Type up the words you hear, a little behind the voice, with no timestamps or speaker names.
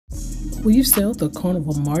We've sailed the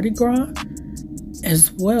Carnival Mardi Gras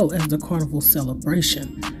as well as the Carnival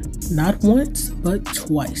Celebration, not once, but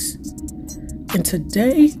twice. And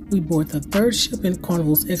today, we board the third ship in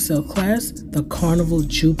Carnival's XL class, the Carnival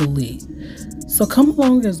Jubilee. So come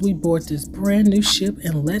along as we board this brand new ship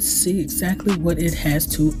and let's see exactly what it has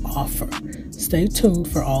to offer. Stay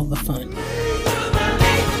tuned for all the fun.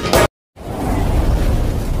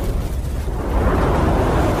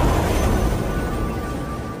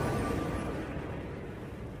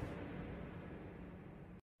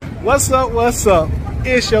 What's up, what's up?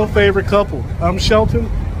 It's your favorite couple. I'm Shelton.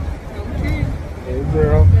 Okay. Hey,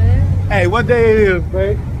 girl. Hey, what day it is,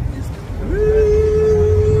 babe? It's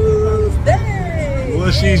Cruise Day.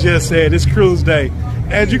 Well, she just said it's Cruise Day.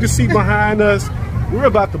 As you can see behind us, we're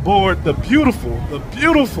about to board the beautiful,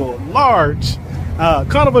 large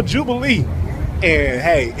Carnival Jubilee. And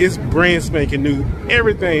hey, it's brand spanking new.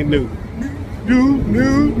 Everything new.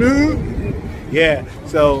 New. Yeah,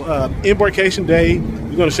 so Embarkation Day,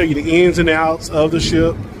 we're going to show you the ins and outs of the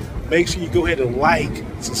ship. Make sure you go ahead and like,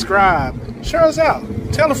 subscribe, share us out.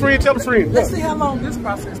 Tell a friend, tell a friend. Let's see how long this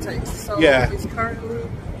process takes. So yeah. It's currently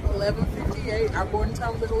 11:58. Our boarding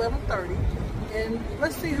time is at 11:30. And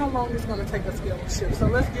let's see how long it's going to take us to get on the ship. So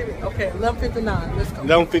let's give it, okay, 11:59. Let's go.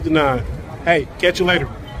 11:59. Hey, catch you later.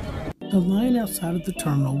 The line outside of the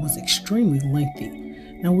terminal was extremely lengthy.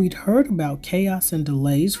 Now, we'd heard about chaos and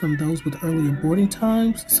delays from those with earlier boarding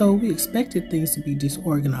times, so we expected things to be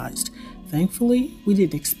disorganized. Thankfully, we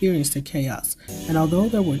didn't experience the chaos, and although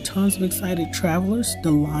there were tons of excited travelers,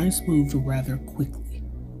 the lines moved rather quickly.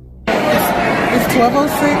 It's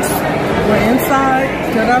 12:06. We're inside.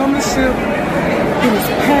 Still out on the ship. It is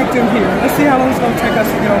packed in here. Let's see how long it's going to take us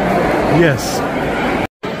to get over here. Yes.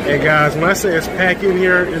 Hey guys, when I say it's packed in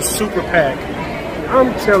here, it's super packed.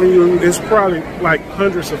 I'm telling you, it's probably like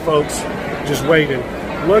hundreds of folks just waiting.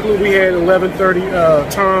 Luckily, we had 11:30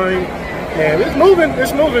 time, and it's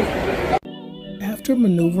moving. After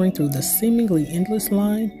maneuvering through the seemingly endless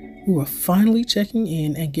line, we were finally checking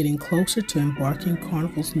in and getting closer to embarking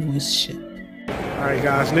Carnival's newest ship. All right,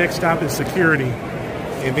 guys, next stop is security,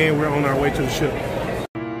 and then we're on our way to the ship.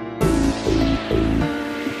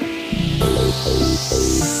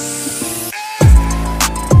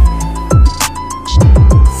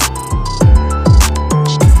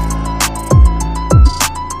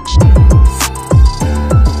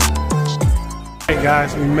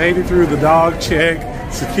 Guys, we made it through the dog check,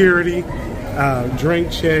 security,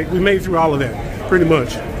 drink check. We made it through all of that, pretty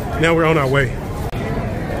much. Now we're on our way.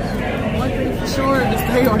 One thing for sure is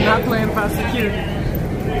they are not playing about security.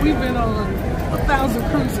 We've been on 1,000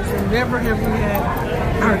 cruises and never have we had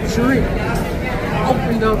our drink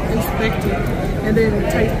opened up, inspected, and then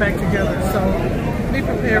taped back together. So be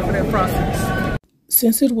prepared for that process.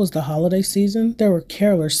 Since it was the holiday season, there were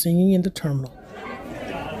carolers singing in the terminal.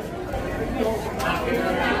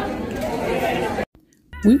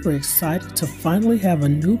 We were excited to finally have a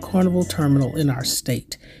new Carnival terminal in our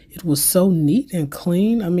state. It was so neat and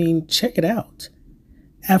clean. I mean, check it out.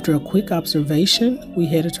 After a quick observation, we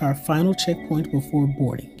headed to our final checkpoint before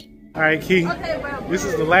boarding. All right, Key, this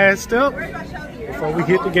is the last step before we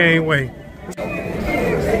hit the gangway.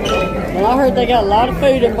 Well, I heard they got a lot of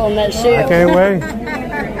food up on that ship. I can't wait.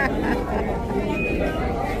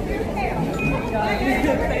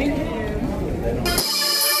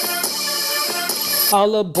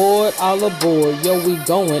 All aboard, yo, we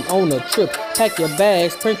going on a trip. Pack your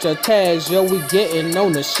bags, print your tags, yo, we getting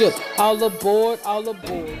on the ship. All aboard. On the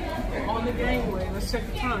gangway, let's check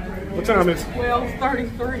the time. What time is it?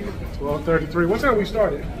 12:33. 12:33. What time we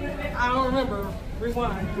started? I don't remember.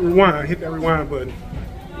 Rewind. Rewind. Hit that rewind button.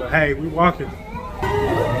 But hey, we walking.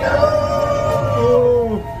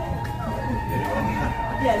 Oh.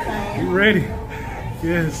 Yes, You ready?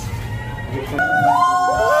 Yes.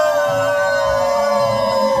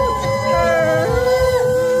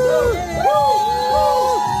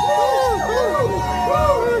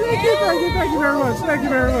 Thank you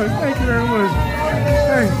very much.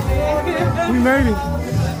 Hey, we made it.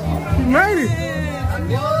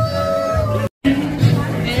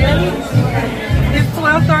 And it's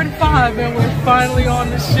 12:35 and we're finally on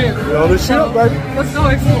the ship. We're on the ship, baby. Let's go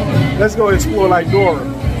explore. Let's go explore like Dora.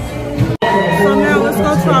 So now let's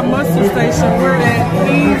go to our muster station. We're at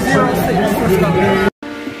E06. Let's go.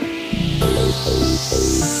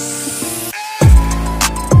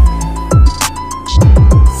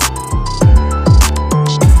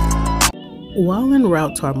 While en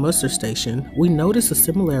route to our muster station, we noticed the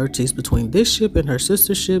similarities between this ship and her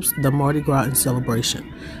sister ships, the Mardi Gras and Celebration.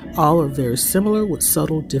 All are very similar with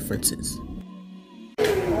subtle differences.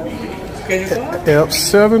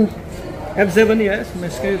 F7, F7, yes. May I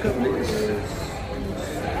scale cup, please?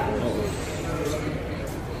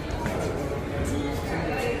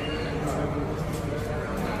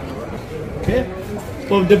 Okay.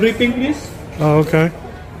 For the briefing, please. Oh, okay.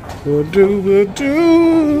 Will do.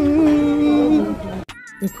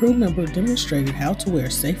 The crew member demonstrated how to wear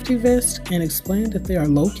safety vests and explained that they are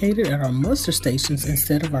located at our muster stations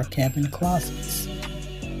instead of our cabin closets.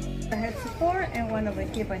 The head support and one over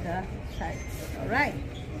here by the sides. Alright.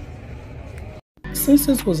 Since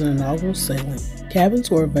this was an inaugural sailing,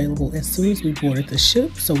 cabins were available as soon as we boarded the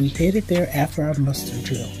ship, so we headed there after our muster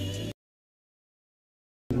drill.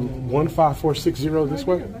 15460 this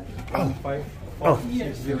way? Oh. Oh.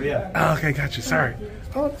 Yeah. Oh, okay, gotcha. Sorry.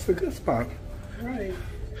 Oh, that's a good spot. Right.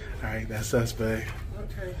 All right, that's us, babe.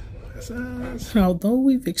 Okay. That's us. And although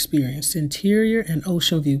we've experienced interior and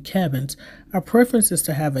ocean view cabins, our preference is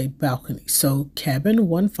to have a balcony. So cabin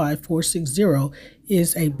 15460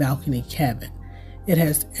 is a balcony cabin. It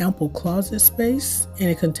has ample closet space and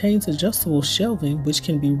it contains adjustable shelving which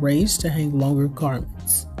can be raised to hang longer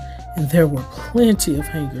garments. And there were plenty of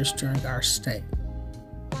hangers during our stay.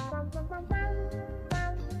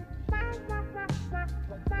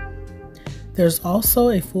 There's also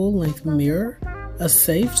a full-length mirror, a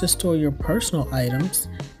safe to store your personal items,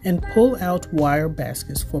 and pull-out wire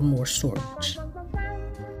baskets for more storage.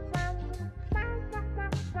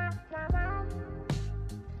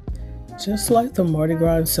 Just like the Mardi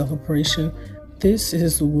Gras celebration, this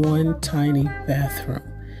is one tiny bathroom.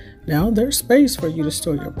 Now there's space for you to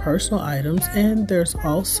store your personal items, and there's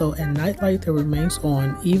also a nightlight that remains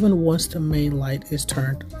on even once the main light is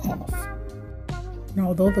turned off. And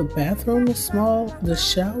although the bathroom is small, the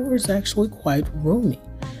shower is actually quite roomy.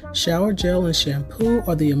 Shower gel and shampoo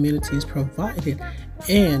are the amenities provided,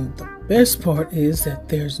 and the best part is that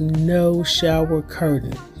there's no shower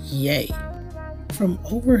curtain. Yay! From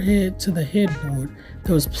overhead to the headboard,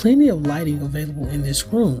 there was plenty of lighting available in this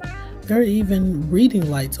room. There are even reading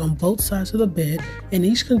lights on both sides of the bed, and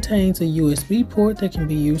each contains a USB port that can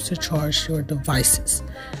be used to charge your devices.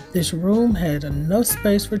 This room had enough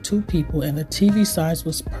space for 2 people, and the TV size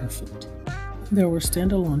was perfect. There were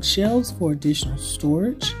standalone shelves for additional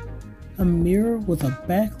storage, a mirror with a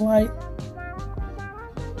backlight,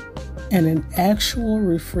 and an actual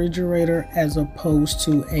refrigerator as opposed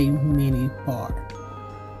to a mini bar.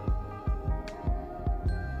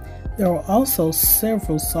 There were also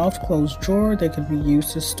several soft close drawers that could be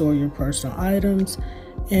used to store your personal items,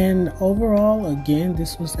 and overall, again,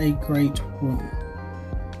 this was a great room.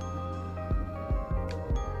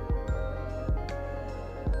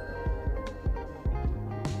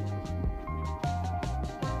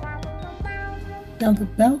 Now the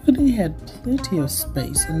balcony had plenty of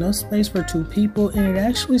space, enough space for 2 people, and it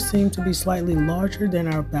actually seemed to be slightly larger than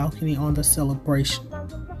our balcony on the celebration.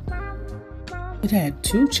 It had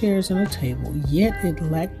 2 chairs and a table, yet it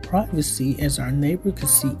lacked privacy as our neighbor could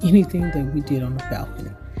see anything that we did on the balcony.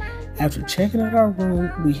 After checking out our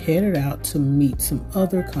room, we headed out to meet some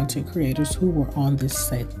other content creators who were on this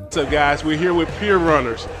sailing. What's up, guys? We're here with Pier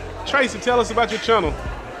Runners. Tracy, tell us about your channel.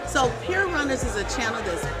 So Pier Runners is a channel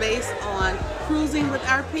that's based on cruising with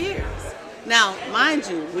our peers. Now, mind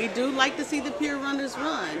you, we do like to see the Pier Runners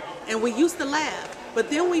run, and we used to laugh. But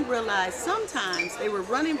then we realized sometimes they were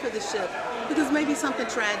running for the ship because maybe something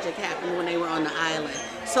tragic happened when they were on the island.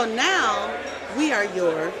 So now we are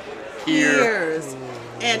your peers.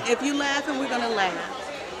 And if you're laughing, we're going to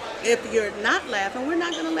laugh. If you're not laughing, we're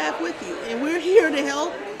not going to laugh with you. And we're here to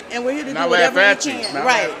help, and we're here to do whatever we can.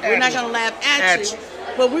 Right. We're not going to laugh at you,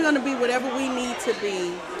 but we're going to be whatever we need to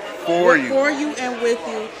be for you and with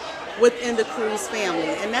you within the cruise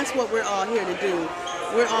family. And that's what we're all here to do.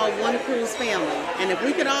 We're all one cruise family, and if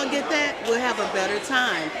we could all get that, we'll have a better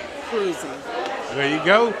time cruising. There you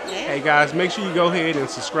go. Yeah. Hey guys, make sure you go ahead and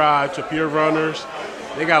subscribe to Pier Runners.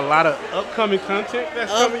 They got a lot of upcoming content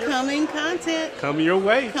that's coming your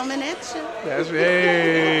way. Coming at you. That's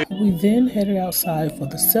right. We then headed outside for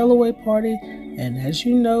the sail-away party, and as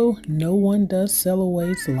you know, no one does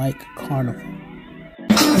sail-aways like Carnival.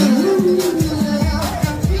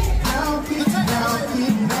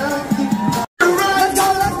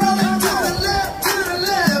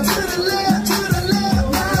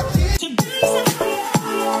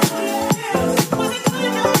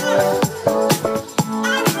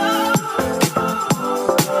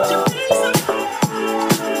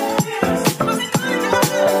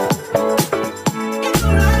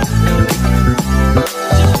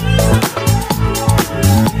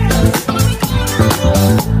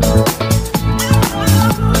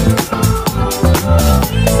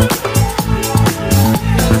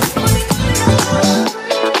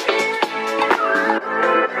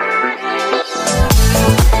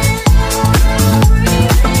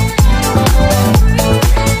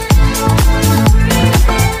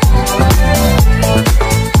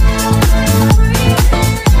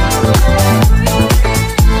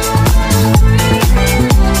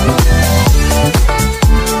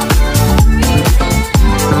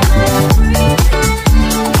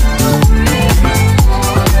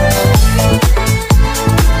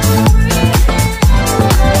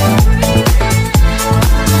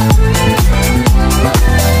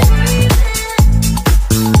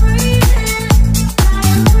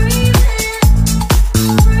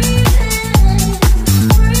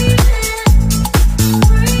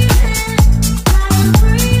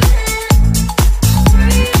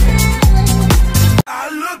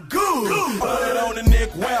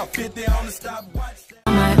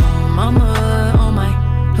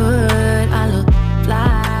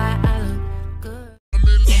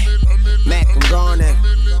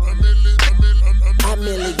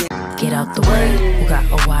 out the way. Who got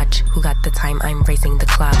a watch? Who got the time? I'm racing the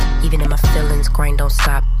clock. Even in my feelings, grind don't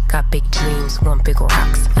stop. Got big dreams, want big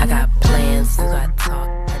rocks. I got plans, you got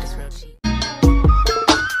talk. That is real cheap.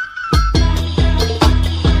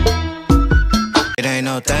 It ain't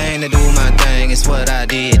no thing to do my thing, it's what I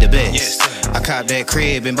did the best. I copped that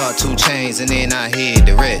crib and bought 2 chains and then I hid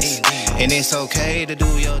the rest. And it's okay to do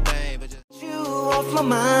your thing, but just you off my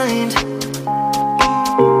mind.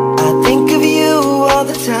 I think of you all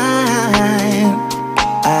the time.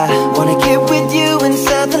 I wanna get with you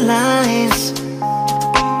inside the lines.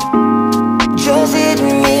 Just hit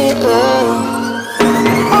me up.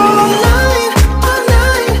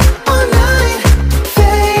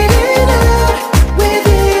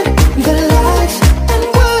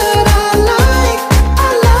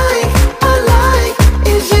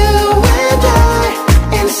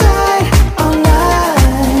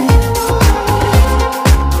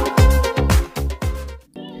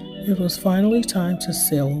 It was finally time to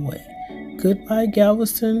sail away. Goodbye,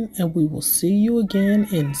 Galveston, and we will see you again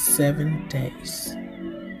in 7 days.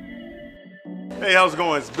 Hey, how's it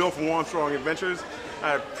going? It's Bill from Warmstrong Adventures.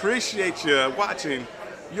 I appreciate you watching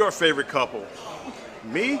your favorite couple.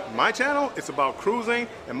 Me, my channel, it's about cruising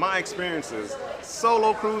and my experiences.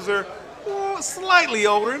 Solo cruiser, slightly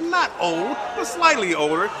older, not old, but slightly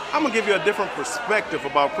older. I'm gonna give you a different perspective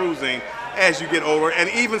about cruising as you get older and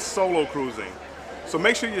even solo cruising. So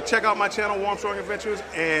make sure you check out my channel, Warmstrong Adventures,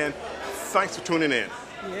 and thanks for tuning in.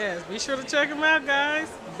 Yes, be sure to check him out, guys.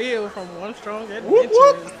 Bill from Warmstrong Adventures. Whoop,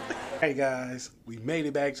 whoop. Hey guys, we made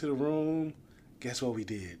it back to the room. Guess what we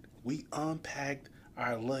did? We unpacked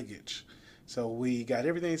our luggage. So we got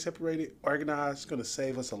everything separated, organized. It's gonna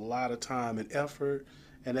save us a lot of time and effort.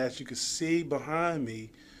 And as you can see behind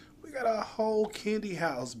me, we got a whole candy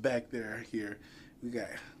house back there here. We got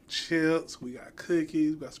chips, we got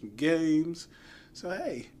cookies, we got some games. So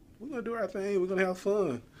hey, we're gonna do our thing, we're gonna have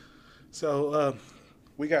fun. So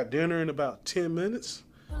we got dinner in about 10 minutes.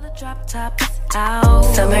 Drop tops out.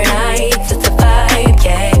 Summer nights, it's a vibe,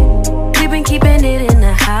 yeah. We've been keeping it in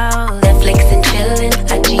the house. Netflix and chillin',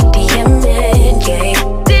 I GDM'in',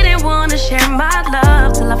 yeah. Didn't wanna share my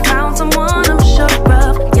love till I found someone I'm sure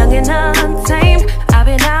of. Young and untamed, I've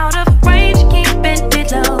been out of range, keeping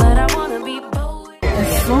it low, but I wanna be bold.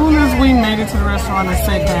 As soon as we made it to the restaurant and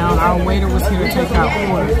sat down, our waiter was here to take our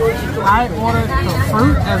order. I ordered the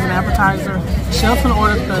fruit as an appetizer. Shelton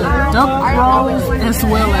ordered the duck rolls as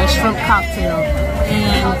well as shrimp cocktail.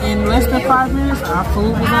 And in less than 5 minutes, our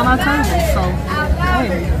food was on our table. So,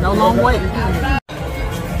 hey, no long wait.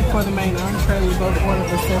 For the main entree, we both ordered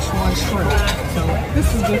the Szechuan shrimp. So, this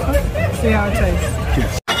is different. See how it tastes.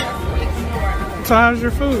 Yes. So, how's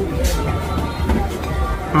your food?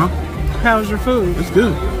 Huh? How's your food? It's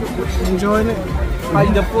good. Enjoying it?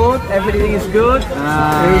 Like the food, everything is good.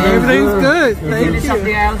 Everything's good. Thank you.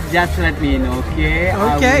 Something else, just let me know, okay?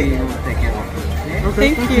 Okay. I will take care of it,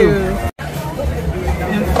 Thank okay? you.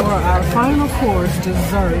 And for our final course,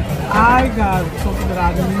 dessert, I got something that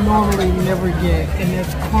I normally never get, and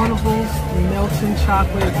it's Carnival's melting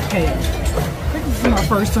chocolate cake. I think this is my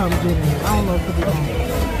first time getting it. I don't know if it'll be wrong.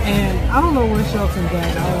 And I don't know what Shelton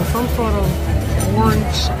got. Some sort of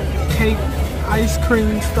orange cake, ice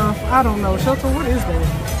cream stuff. I don't know. Shelton, what is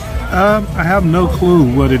that? I have no clue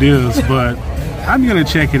what it is, but I'm gonna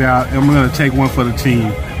check it out and I'm gonna take one for the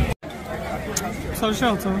team. So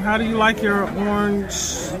Shelton, how do you like your orange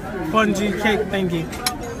spongy cake thingy?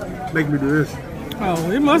 Make me do this.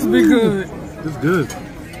 Oh, it must be good. It's good.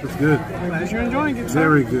 It's good. I'm glad you're enjoying it, sir.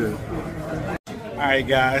 Very good. All right,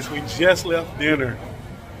 guys, we just left dinner,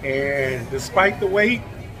 and despite the wait,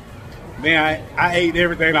 man, I ate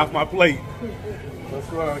everything off my plate. What's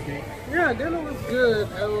going on, King? Yeah, dinner was good.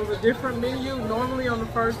 It was a different menu. Normally on the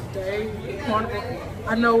first day, Carnival,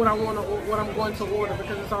 I know what I'm going to order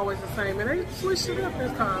because it's always the same, and they switched it up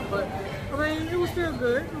this time. But I mean, it was still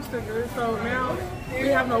good. It was still good. So now we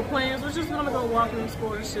have no plans. We're just gonna go walk and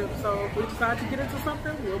explore the ship. So if we decide to get into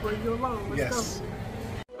something, we'll bring you along. Let's go.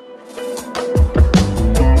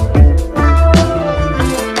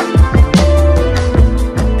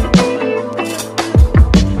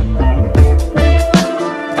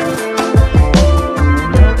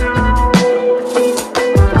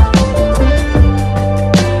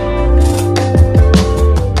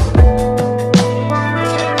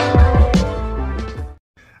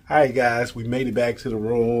 Alright guys, we made it back to the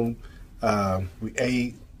room. We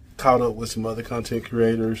ate, caught up with some other content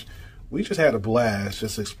creators. We just had a blast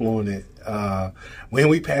just exploring it. When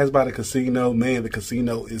we passed by the casino, man, the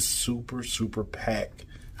casino is super, super packed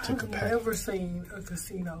to capacity. I've never seen a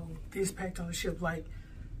casino this packed on a ship. Like,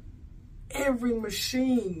 every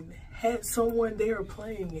machine had someone there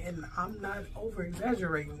playing, and I'm not over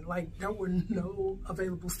exaggerating. Like, there were no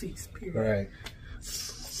available seats, period. Right.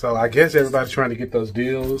 So I guess everybody's trying to get those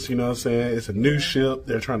deals, you know what I'm saying? It's a new ship.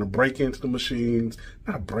 They're trying to break into the machines.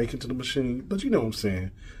 Not break into the machine, but you know what I'm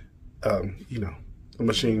saying. You know, the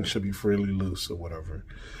machine should be freely loose or whatever.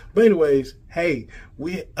 But anyways, hey,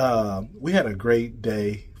 we had a great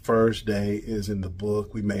day. First day is in the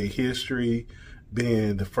book. We made history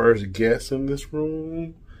being the first guest in this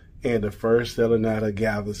room and the first selling out of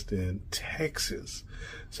Galveston, Texas.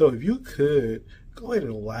 So if you could, go ahead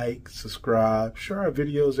and like, subscribe, share our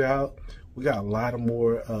videos out. We got a lot of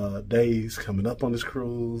more days coming up on this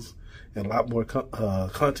cruise and a lot more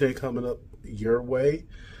content coming up your way.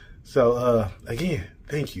 So, again,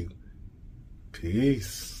 thank you.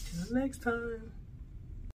 Peace. Till next time.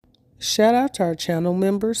 Shout out to our channel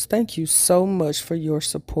members. Thank you so much for your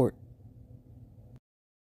support.